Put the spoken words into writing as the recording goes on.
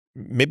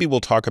maybe we'll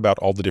talk about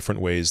all the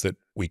different ways that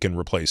we can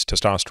replace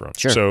testosterone.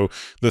 Sure. So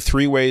the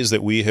 3 ways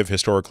that we have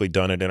historically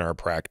done it in our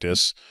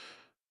practice,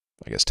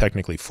 I guess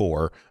technically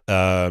 4.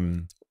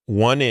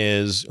 One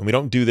is, and we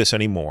don't do this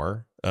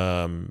anymore,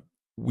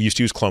 we used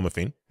to use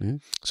clomiphene. Mm-hmm.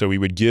 So we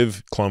would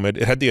give Clomid.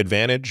 It had the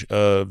advantage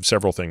of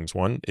several things.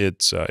 One,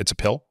 it's a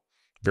pill,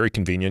 very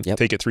convenient. Yep.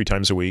 Take it 3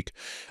 times a week.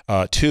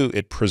 2,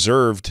 it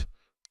preserved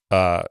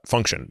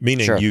function,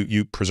 meaning Sure.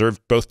 you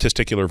preserved both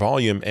testicular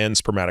volume and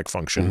spermatic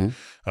function.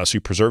 Mm-hmm. So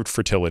you preserved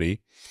fertility.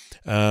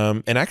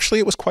 And actually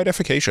it was quite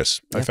efficacious.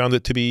 Yeah. I found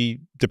it to be,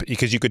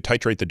 because you could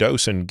titrate the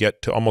dose and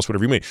get to almost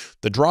whatever you need.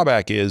 The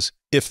drawback is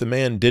if the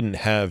man didn't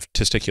have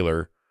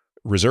testicular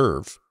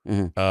reserve,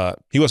 Mm-hmm.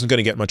 he wasn't going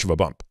to get much of a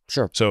bump.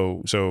 Sure.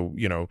 So,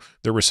 you know,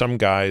 there were some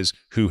guys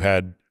who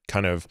had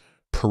kind of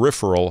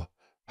peripheral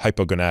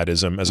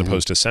hypogonadism as Mm-hmm.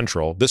 opposed to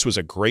central. This was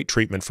a great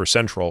treatment for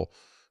central,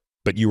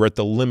 but you were at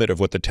the limit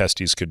of what the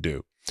testes could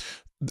do.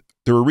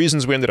 There were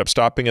reasons we ended up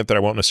stopping it that I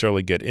won't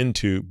necessarily get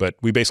into, but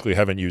we basically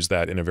haven't used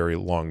that in a very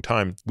long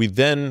time. We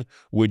then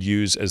would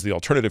use as the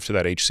alternative to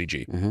that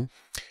HCG. Mm-hmm.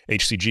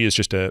 HCG is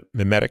just a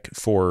mimetic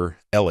for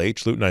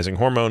LH, luteinizing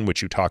hormone,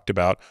 which you talked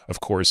about,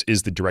 of course,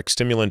 is the direct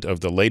stimulant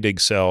of the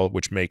Leydig cell,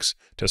 which makes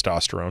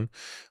testosterone.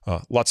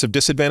 Lots of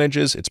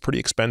disadvantages. It's pretty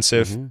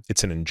expensive. Mm-hmm.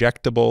 It's an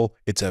injectable.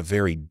 It's a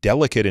very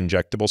delicate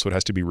injectable, so it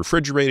has to be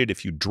refrigerated.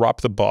 If you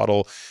drop the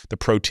bottle, the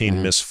protein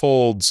Mm-hmm.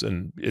 misfolds,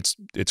 and it's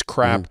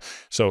crap.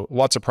 Mm-hmm. So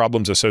lots of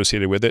problems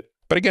associated with it.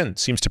 But again,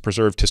 seems to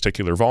preserve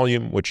testicular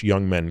volume, which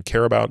young men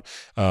care about.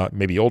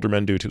 Maybe older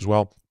men do too as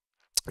well.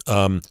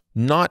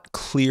 Not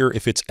clear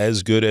if it's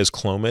as good as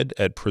Clomid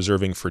at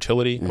preserving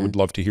fertility. Mm-hmm. I would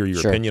love to hear your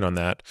Sure. opinion on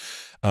that.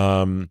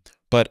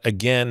 But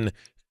again,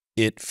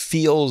 it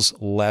feels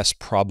less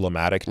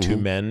problematic to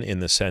Mm-hmm. men in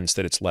the sense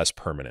that it's less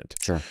permanent.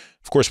 Sure.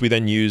 Of course, we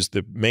then use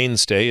the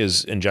mainstay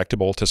is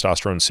injectable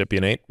testosterone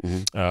cypionate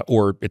Mm-hmm.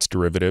 or its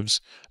derivatives.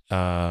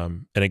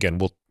 And again,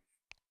 we'll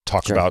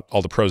talk Sure. about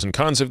all the pros and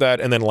cons of that.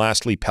 And then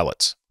lastly,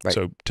 pellets. Right.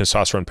 So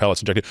testosterone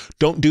pellets injected.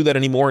 Don't do that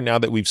anymore now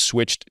that we've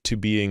switched to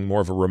being more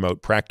of a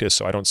remote practice.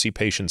 So I don't see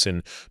patients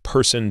in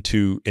person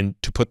to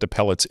put the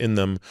pellets in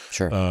them.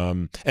 Sure.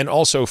 And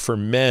also for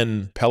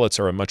men, pellets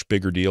are a much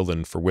bigger deal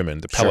than for women.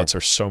 The pellets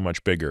are so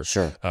much bigger.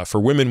 Sure. For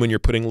women, when you're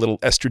putting little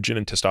estrogen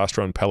and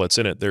testosterone pellets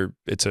in it,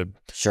 it's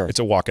Sure.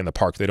 a walk in the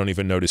park. They don't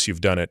even notice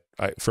you've done it.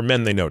 For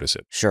men, they notice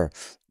it. Sure.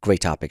 Great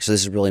topic. So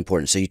this is really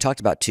important. So you talked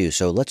about 2.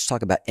 So let's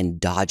talk about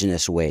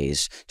endogenous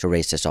ways to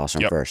raise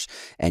testosterone Yep. first.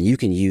 And you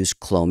can use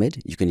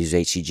Clomid. You can use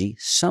HCG.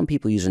 Some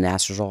people use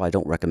anastrozole. I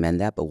don't recommend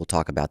that, but we'll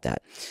talk about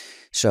that.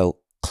 So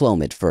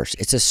Clomid first.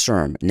 It's a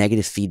SERM,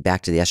 negative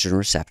feedback to the estrogen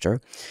receptor.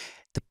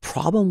 The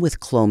problem with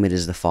Clomid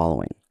is the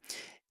following.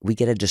 We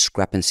get a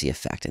discrepancy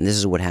effect, and this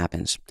is what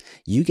happens.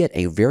 You get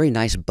a very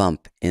nice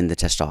bump in the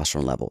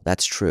testosterone level.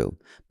 That's true.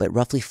 But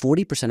roughly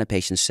 40% of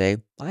patients say,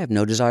 I have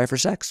no desire for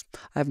sex.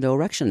 I have no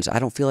erections. I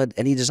don't feel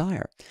any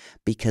desire.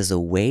 Because the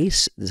way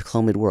the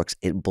Clomid works,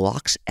 it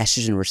blocks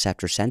estrogen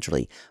receptor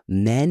centrally.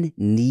 Men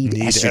need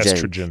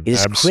estrogen. It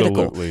is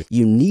Absolutely. critical.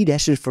 You need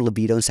estrogen for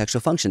libido and sexual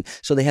function.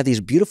 So they have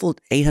these beautiful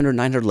 800,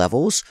 900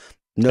 levels.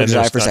 No And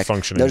desire it's for not sex.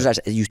 functioning. No desire.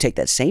 You take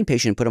that same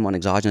patient and put him on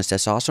exogenous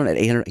testosterone at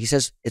 800. He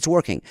says it's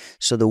working.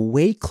 So the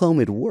way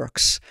Clomid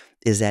works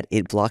is that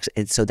it blocks,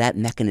 and so that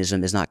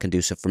mechanism is not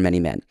conducive for many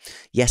men.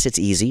 Yes, it's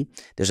easy.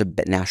 There's a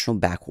national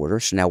back order,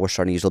 so now we're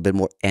starting to use a little bit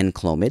more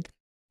Enclomid.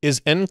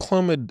 Is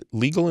Enclomid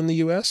legal in the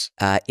U.S.?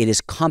 It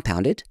is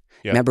compounded.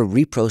 Yep. Remember,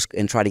 Repros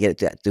and tried to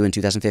get it through in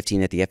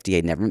 2015 at the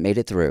FDA, never made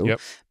it through. Yep.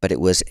 But it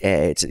was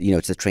it's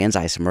the trans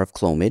isomer of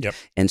Clomid, Yep.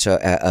 and so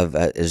of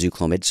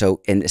Azuclomid.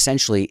 So and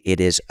essentially, it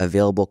is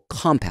available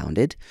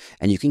compounded,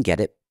 and you can get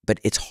it. But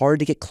it's hard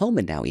to get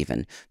Clomid now,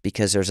 even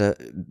because there's a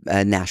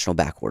national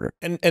back order.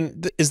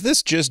 And is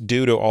this just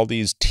due to all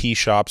these tea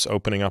shops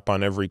opening up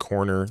on every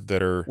corner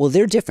that are? Well,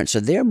 they're different. So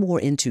they're more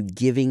into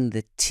giving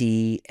the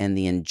tea and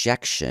the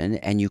injection,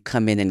 and you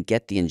come in and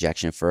get the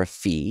injection for a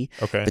fee.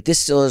 Okay. But this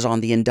still is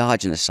on the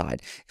endogenous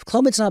side.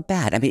 Clomid's not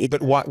bad. I mean,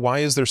 But why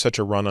is there such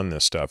a run on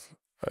this stuff?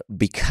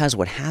 because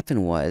what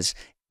happened was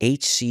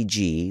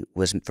HCG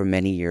was for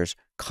many years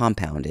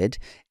compounded,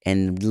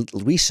 and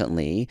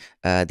recently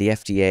the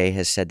FDA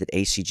has said that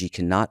HCG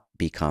cannot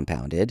be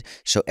compounded,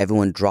 so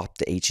everyone dropped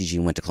the HCG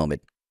and went to Clomid.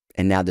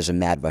 And now there's a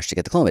mad rush to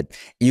get the Clomid.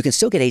 You can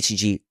still get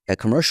HCG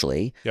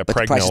commercially, Yeah, but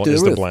the price is Pregnil through is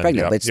the the roof. blend.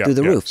 Pregnant, Yeah, but it's yeah, through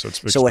the yeah. roof. So it's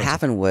So what expensive.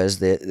 happened was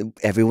that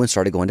everyone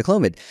started going to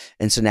Clomid.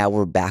 And so now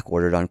we're back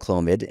ordered on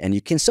Clomid, and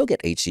you can still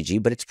get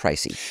HCG, but it's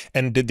pricey.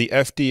 And did the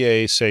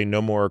FDA say no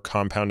more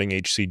compounding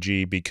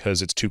HCG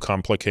because it's too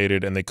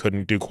complicated and they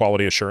couldn't do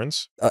quality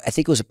assurance? I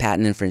think it was a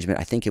patent infringement.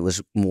 I think it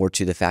was more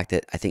to the fact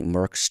that I think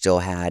Merck still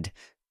had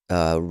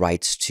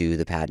rights to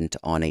the patent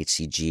on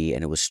HCG,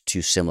 and it was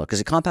too similar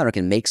because a compounder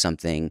can make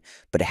something,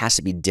 but it has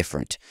to be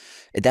different.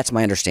 That's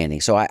my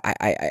understanding. So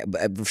I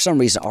for some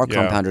reason, our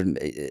compounder,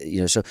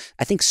 so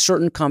I think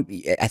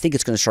I think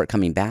it's going to start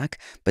coming back,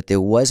 but there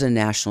was a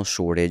national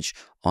shortage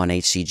on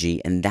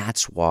HCG, and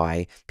that's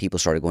why people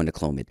started going to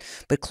Clomid.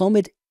 But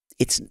Clomid,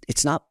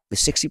 it's not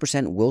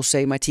 60% will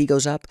say my T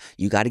goes up.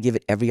 You got to give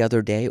it every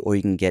other day, or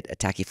you can get a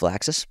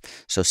tachyphylaxis.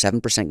 So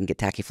 7% can get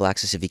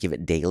tachyphylaxis if you give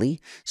it daily.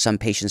 Some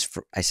patients,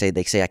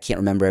 they say I can't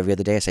remember every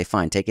other day. I say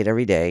fine, take it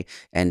every day,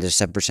 and there's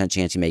a 7%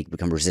 chance you may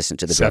become resistant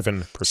to the drug.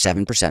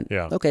 7%.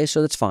 Yeah. Okay,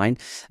 so that's fine.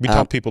 We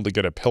tell people to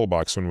get a pill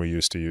box when we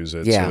used to use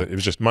it. Yeah. So that it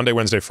was just Monday,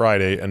 Wednesday,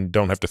 Friday, and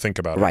don't have to think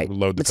about it. Right.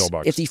 Load the pill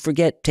box. If you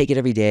forget, take it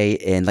every day,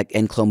 and like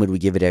Clomid, we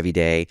give it every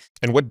day.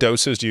 And what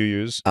doses do you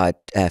use?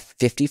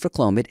 50 for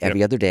Clomid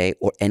every other day,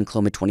 or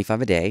Clomid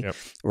 25 a day,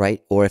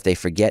 right? Or if they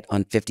forget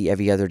on 50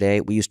 every other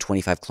day, we use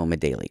 25 Clomid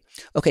daily.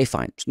 Okay,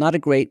 fine. It's not a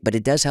great, but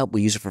it does help.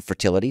 We use it for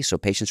fertility. So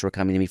patients who are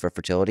coming to me for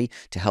fertility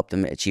to help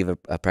them achieve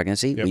a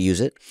pregnancy, we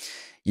use it.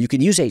 You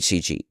can use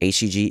HCG.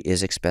 HCG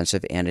is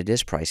expensive and it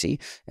is pricey.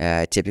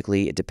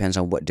 Typically, it depends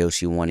on what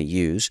dose you want to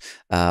use.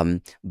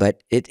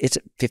 But it's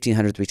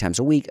 1,500 3 times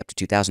a week, up to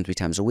 2,000 3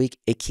 times a week.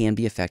 It can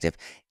be effective.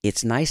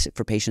 It's nice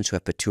for patients who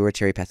have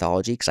pituitary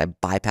pathology because I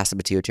bypass the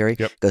pituitary,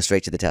 go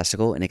straight to the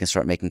testicle, and they can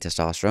start making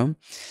testosterone.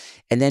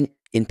 And then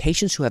in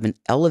patients who have an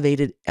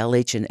elevated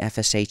LH and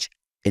FSH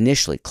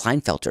initially,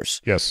 Klinefelters.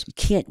 Yes. You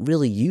can't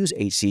really use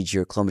HCG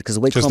or Clomid because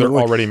the way Because Clomid they're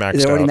works, already maxed out.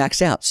 They're already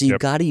maxed out. So you've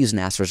got to use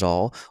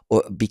anastrozole,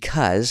 or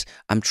because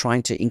I'm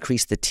trying to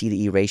increase the T to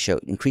E ratio,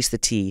 increase the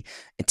T,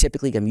 and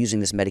typically I'm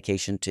using this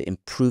medication to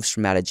improve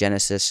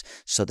spermatogenesis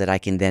so that I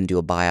can then do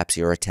a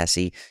biopsy or a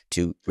TESE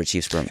to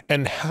retrieve sperm.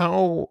 And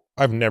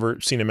I've never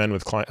seen a man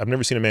with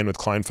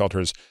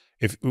Klinefelters.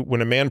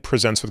 When a man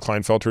presents with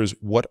Klinefelters,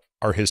 what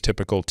are his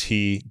typical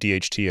T,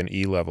 DHT, and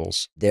E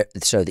levels?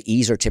 So the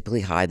E's are typically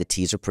high. The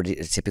T's are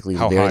typically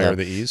How very high low. are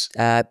the E's?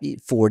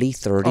 40,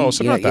 30. Oh,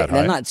 so not that high.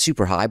 They're not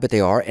super high, but they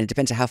are. And it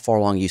depends on how far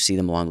along you see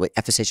them along the way.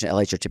 FSH and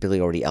LH are typically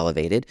already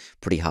elevated,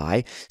 pretty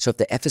high. So if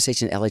the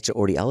FSH and LH are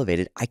already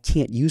elevated, I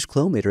can't use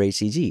Clomid or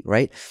HCG,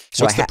 right?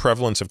 So what's the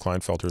prevalence of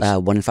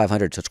Klinefelters? 1 in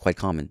 500, so it's quite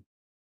common.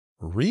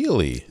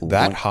 Really?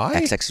 That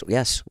high?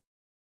 Yes.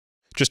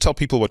 Just tell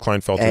people what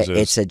Klinefelters is.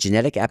 It's a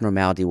genetic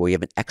abnormality where you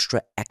have an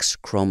extra X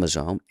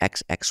chromosome,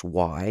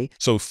 XXY.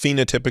 So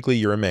phenotypically,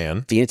 you're a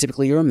man.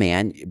 Phenotypically, you're a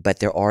man, but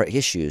there are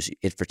issues.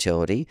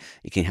 Infertility.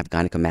 You can have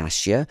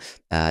gynecomastia.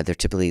 They're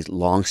typically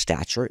long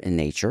stature in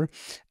nature.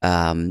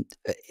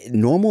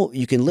 Normal,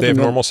 you can live. They have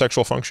normal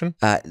sexual function?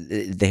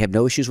 They have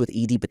no issues with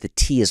ED, but the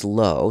T is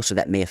low, so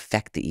that may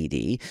affect the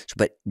ED.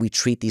 But we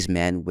treat these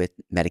men with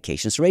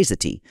medications to raise the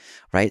T,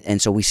 right?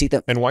 And so we see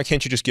them. And why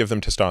can't you just give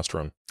them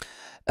testosterone?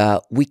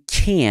 We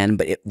can,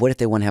 but what if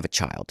they want to have a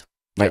child,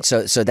 right?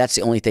 Yep. So that's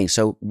the only thing.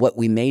 So what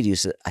we may do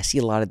is I see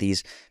a lot of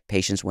these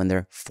patients when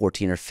they're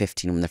 14 or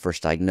 15 when they're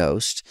first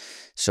diagnosed.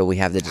 So we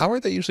have the... How are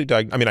they usually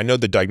diagnosed? I mean, I know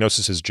the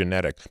diagnosis is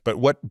genetic, but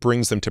what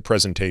brings them to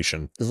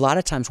presentation? A lot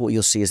of times what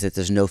you'll see is that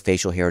there's no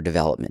facial hair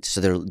development. So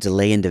there's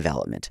delay in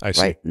development,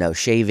 right? No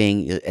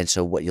shaving. And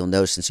so what you'll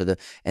notice, and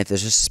if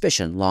there's a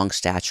suspicion, long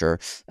stature,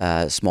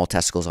 small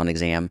testicles on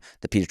exam,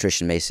 the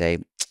pediatrician may say,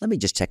 let me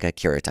just check a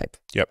karyotype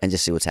and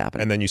just see what's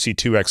happening. And then you see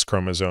 2 X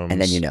chromosomes. And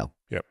then you know.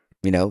 Yep.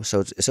 You know, so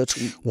it's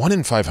 1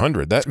 in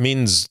 500. That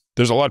means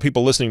there's a lot of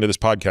people listening to this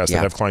podcast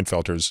that have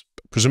Klinefelters.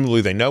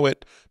 Presumably they know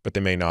it, but they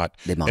may not.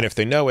 They might. And if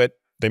they know it,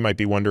 they might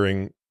be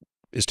wondering,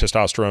 is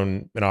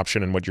testosterone an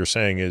option? And what you're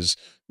saying is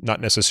not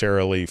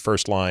necessarily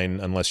first line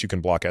unless you can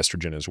block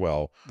estrogen as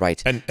well.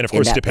 Right. And of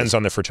course, it depends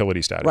on the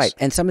fertility status. Right.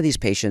 And some of these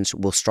patients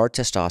will start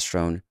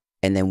testosterone,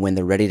 and then when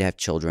they're ready to have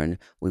children,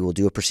 we will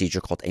do a procedure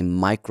called a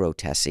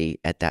micro-TESE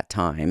at that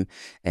time.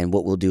 And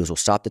what we'll do is we'll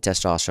stop the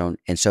testosterone.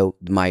 And so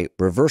my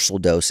reversal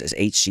dose is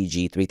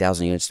HCG,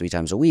 3,000 units 3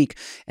 times a week.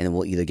 And then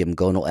we'll either give them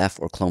Gonal F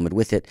or Clomid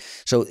with it.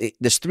 So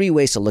there's 3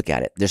 ways to look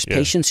at it. There's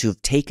patients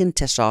who've taken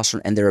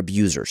testosterone and they're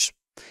abusers.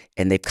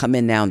 And they've come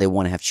in now and they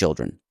want to have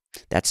children.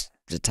 That's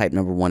the type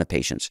number 1 of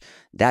patients.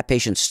 That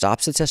patient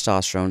stops the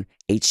testosterone,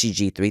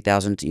 HCG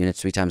 3,000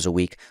 units 3 times a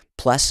week,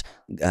 plus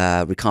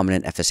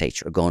recombinant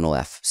FSH or Gonal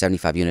F,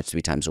 75 units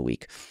 3 times a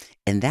week.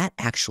 And that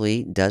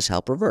actually does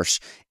help reverse.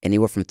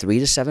 Anywhere from 3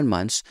 to 7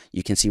 months,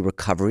 you can see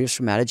recovery of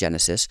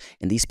spermatogenesis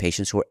in these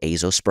patients who are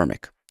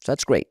azospermic. So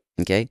that's great,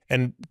 okay?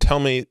 And tell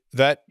me,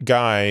 that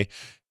guy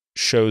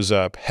shows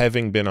up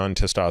having been on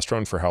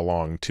testosterone for how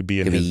long to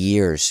be in his...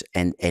 years.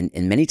 And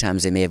many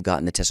times they may have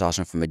gotten the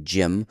testosterone from a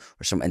gym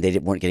or something, and they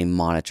weren't getting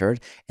monitored,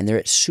 and they're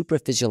at super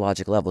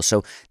physiologic levels.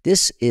 So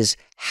this is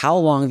how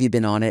long have you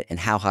been on it and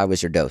how high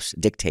was your dose? It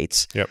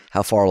dictates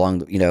how far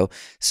along, you know.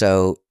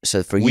 So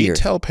for years.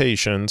 We tell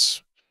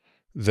patients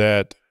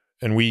that,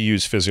 and we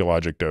use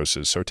physiologic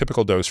doses. So a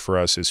typical dose for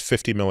us is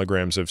 50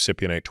 milligrams of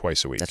cypionate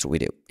twice a week. That's what we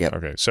do. Yep.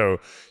 Okay. So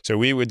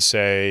we would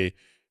say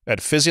at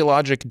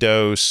physiologic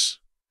dose,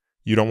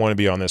 you don't want to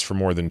be on this for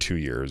more than 2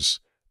 years.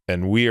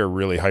 And we are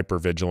really hyper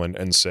vigilant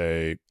and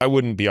say, I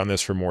wouldn't be on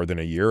this for more than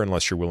a year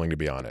unless you're willing to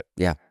be on it.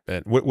 Yeah.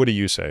 And what do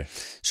you say?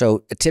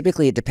 So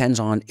typically it depends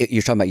on,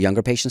 you're talking about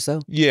younger patients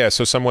though? Yeah.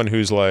 So someone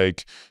who's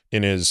like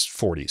in his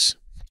 40s.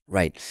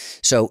 Right.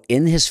 So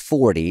in his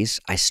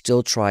 40s, I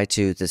still try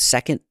to,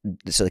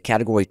 so the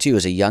category 2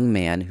 is a young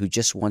man who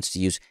just wants to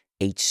use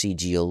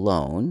HCG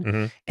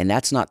alone, and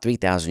that's not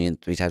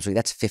 3,000 3 times a week.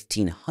 That's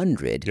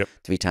 1,500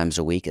 3 times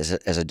a week as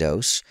a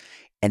dose.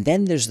 And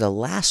then there's the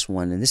last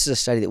one, and this is a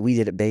study that we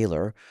did at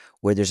Baylor,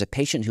 where there's a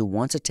patient who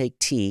wants to take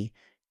T,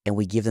 and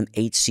we give them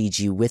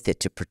HCG with it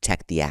to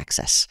protect the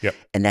access. Yep.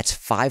 And that's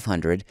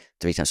 500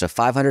 3 times. So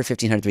 500,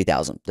 1,500,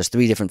 3,000. There's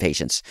 3 different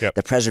patients. Yep.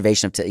 The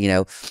preservation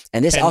of,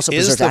 and this also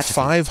is preserves the atrophy.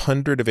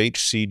 500 of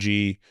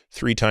HCG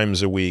 3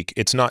 times a week,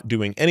 it's not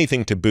doing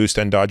anything to boost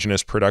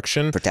endogenous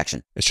production.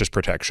 Protection. It's just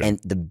protection. And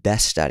the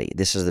best study,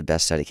 this is the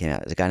best study came out.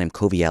 There's a guy named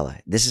Coviella.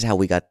 This is how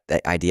we got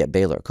the idea at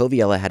Baylor.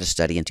 Coviella had a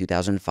study in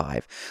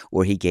 2005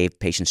 where he gave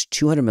patients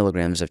 200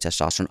 milligrams of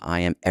testosterone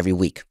IM every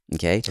week.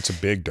 Okay. That's a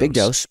big dose. Big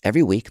dose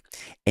every week.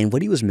 And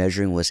what he was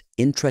measuring was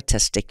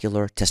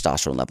intratesticular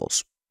testosterone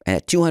levels. And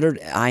at 200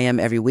 IM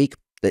every week,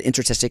 the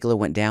intratesticular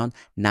went down.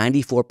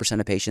 94%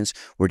 of patients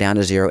were down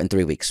to 0 in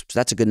 3 weeks. So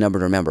that's a good number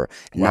to remember.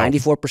 Wow.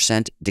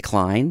 94%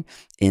 decline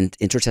in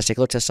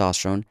intratesticular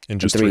testosterone in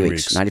just 3 3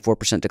 weeks.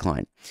 94%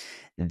 decline.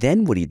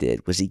 Then what he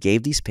did was he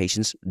gave these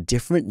patients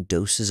different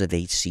doses of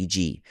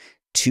HCG,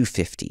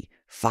 250,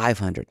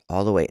 500,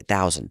 all the way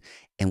 1,000.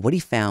 And what he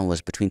found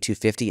was between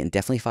 250 and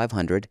definitely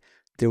 500,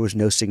 there was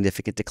no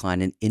significant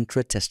decline in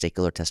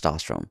intratesticular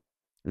testosterone.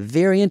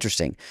 Very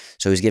interesting.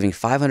 So he's giving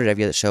 500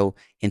 every other. So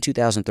in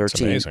 2013,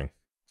 that's amazing.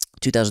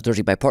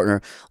 2013, my partner,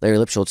 Larry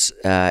Lipschultz,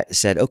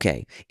 said,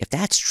 okay, if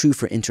that's true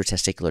for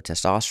intratesticular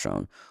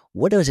testosterone,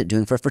 what is it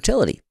doing for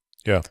fertility?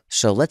 Yeah.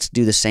 So let's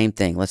do the same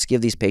thing. Let's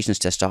give these patients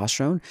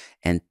testosterone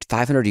and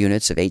 500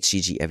 units of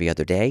HCG every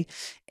other day.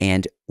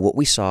 And what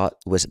we saw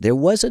was there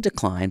was a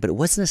decline, but it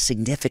wasn't a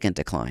significant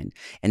decline.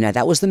 And now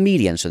that was the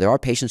median. So there are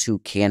patients who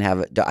can have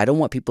it. I don't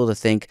want people to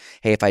think,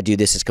 hey, if I do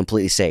this, it's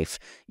completely safe.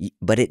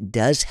 But it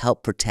does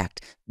help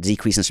protect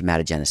decrease in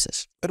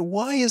spermatogenesis. But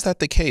why is that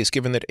the case,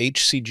 given that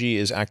HCG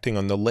is acting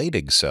on the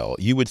Leydig cell?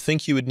 You would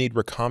think you would need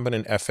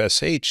recombinant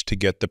FSH to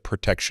get the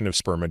protection of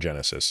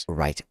spermogenesis.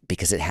 Right,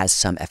 because it has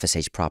some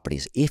FSH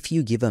properties. If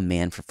you give a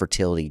man for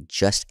fertility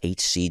just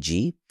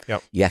HCG,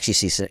 yep, you actually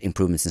see some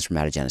improvements in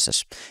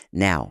spermatogenesis.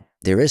 Now,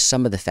 there is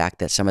some of the fact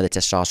that some of the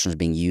testosterone is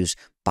being used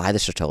by the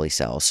Sertoli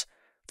cells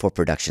for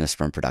production of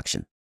sperm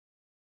production.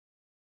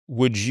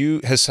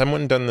 Has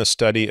someone done the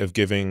study of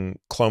giving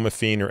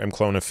clomiphene or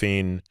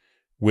Enclomifene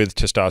with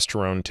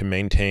testosterone to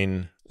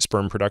maintain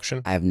sperm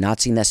production? I have not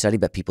seen that study,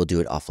 but people do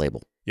it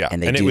off-label. Yeah,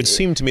 and it would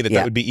seem to me that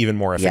that would be even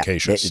more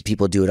efficacious. Yeah,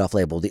 people do it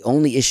off-label. The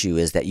only issue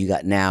is that you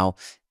got now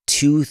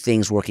 2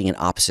 things working in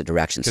opposite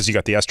directions. Because you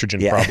got the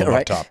estrogen problem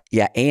right? on top.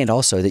 Yeah, and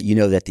also that you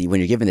know that when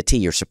you're giving the T,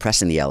 you're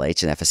suppressing the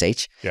LH and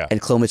FSH. Yeah.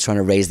 And Clomid's trying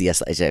to raise the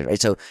SH,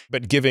 right? So,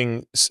 but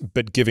giving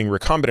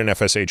recombinant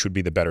FSH would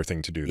be the better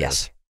thing to do.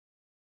 Yes.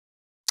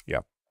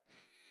 There.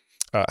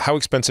 Yeah. How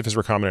expensive is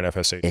recombinant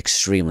FSH?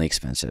 Extremely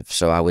expensive.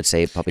 So I would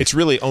say probably it's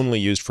really only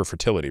used for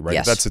fertility, right?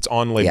 Yes. That's its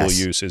on-label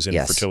use is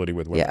in fertility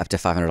with women. Yeah, up to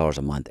 $500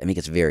 a month. I mean,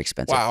 it's very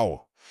expensive.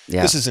 Wow.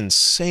 Yeah. This is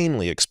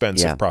insanely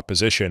expensive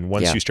proposition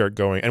once you start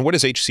going. And what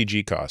does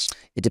HCG cost?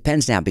 It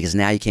depends now because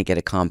now you can't get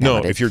it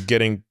compounded. No, if you're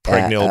getting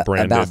Pregnil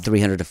branded. About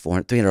 $300 to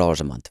 $300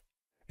 a month.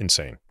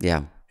 Insane.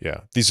 Yeah.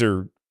 Yeah. These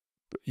are,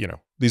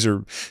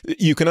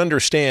 you can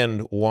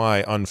understand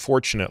why,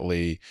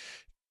 unfortunately,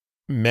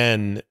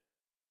 men,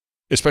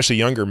 especially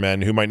younger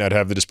men who might not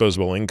have the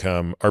disposable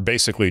income, are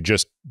basically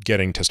just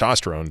getting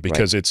testosterone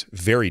because it's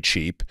very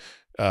cheap.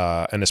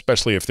 And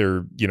especially if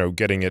they're,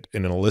 getting it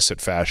in an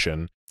illicit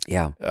fashion.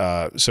 Yeah.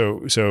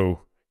 So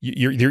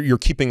you're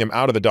keeping them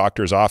out of the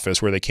doctor's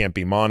office where they can't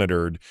be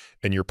monitored,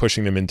 and you're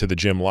pushing them into the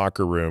gym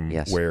locker room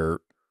where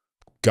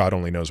God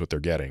only knows what they're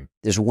getting.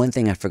 There's one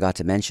thing I forgot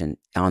to mention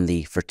on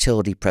the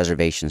fertility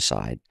preservation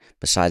side,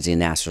 besides the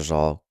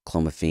anastrozole,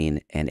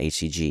 clomiphene, and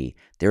HCG,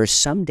 there is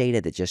some data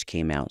that just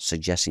came out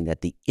suggesting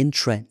that the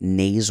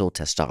intranasal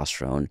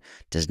testosterone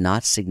does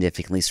not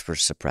significantly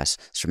suppress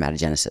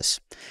spermatogenesis.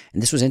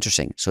 And this was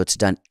interesting. So it's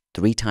done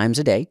 3 times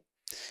a day.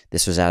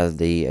 This was out of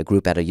the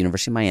group at a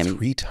University of Miami.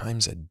 3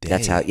 times a day.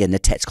 That's how,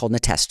 it's called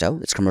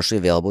Natesto. It's commercially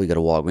available. You go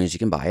to Walgreens, you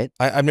can buy it.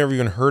 I've never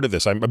even heard of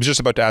this. I was just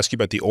about to ask you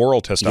about the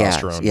oral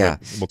testosterone. Yeah.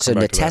 We'll so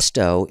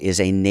Natesto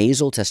is a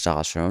nasal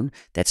testosterone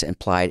that's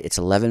applied. It's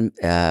 11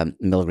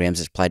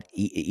 milligrams. It's applied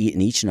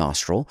in each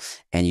nostril,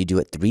 and you do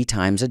it 3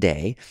 times a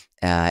day.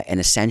 And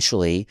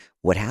essentially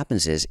what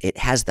happens is it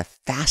has the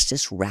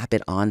fastest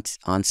rapid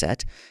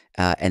onset,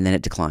 and then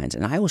it declines.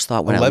 And I always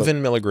thought when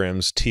 11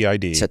 milligrams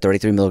TID. So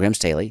 33 milligrams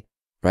daily.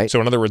 Right.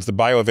 So in other words, the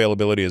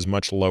bioavailability is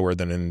much lower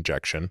than an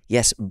injection.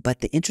 Yes,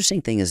 but the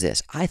interesting thing is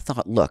this. I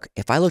thought, look,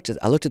 if I looked at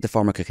the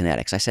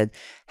pharmacokinetics, I said,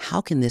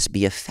 how can this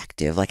be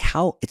effective? Like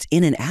how it's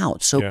in and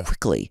out so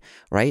quickly,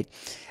 right?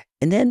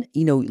 And then,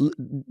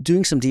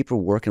 doing some deeper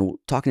work and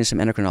talking to some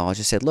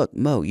endocrinologists said, look,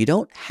 Mo, you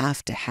don't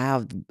have to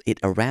have it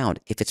around.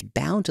 If it's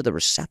bound to the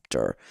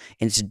receptor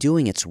and it's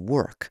doing its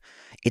work,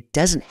 it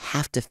doesn't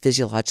have to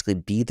physiologically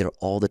be there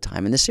all the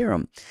time in the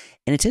serum.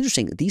 And it's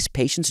interesting, these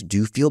patients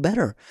do feel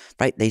better,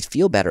 right? They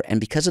feel better. And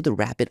because of the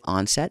rapid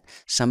onset,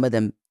 some of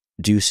them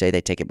do say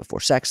they take it before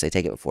sex, they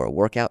take it before a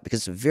workout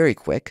because it's very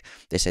quick.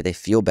 They say they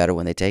feel better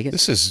when they take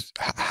it.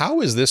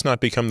 How has this not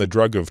become the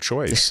drug of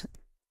choice?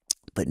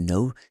 But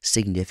no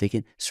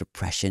significant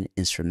suppression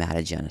in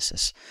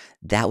spermatogenesis.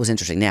 That was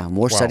interesting. Now,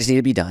 more studies need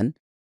to be done.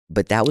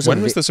 But that was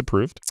when was this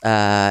approved?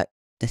 The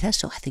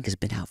testo, I think, has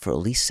been out for at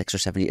least 6 or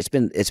 7 years.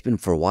 It's been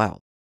for a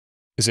while.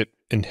 Is it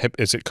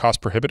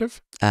cost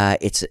prohibitive?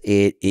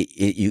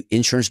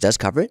 Insurance does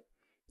cover it.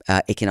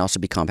 It can also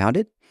be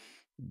compounded,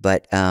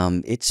 but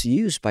it's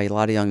used by a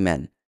lot of young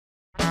men.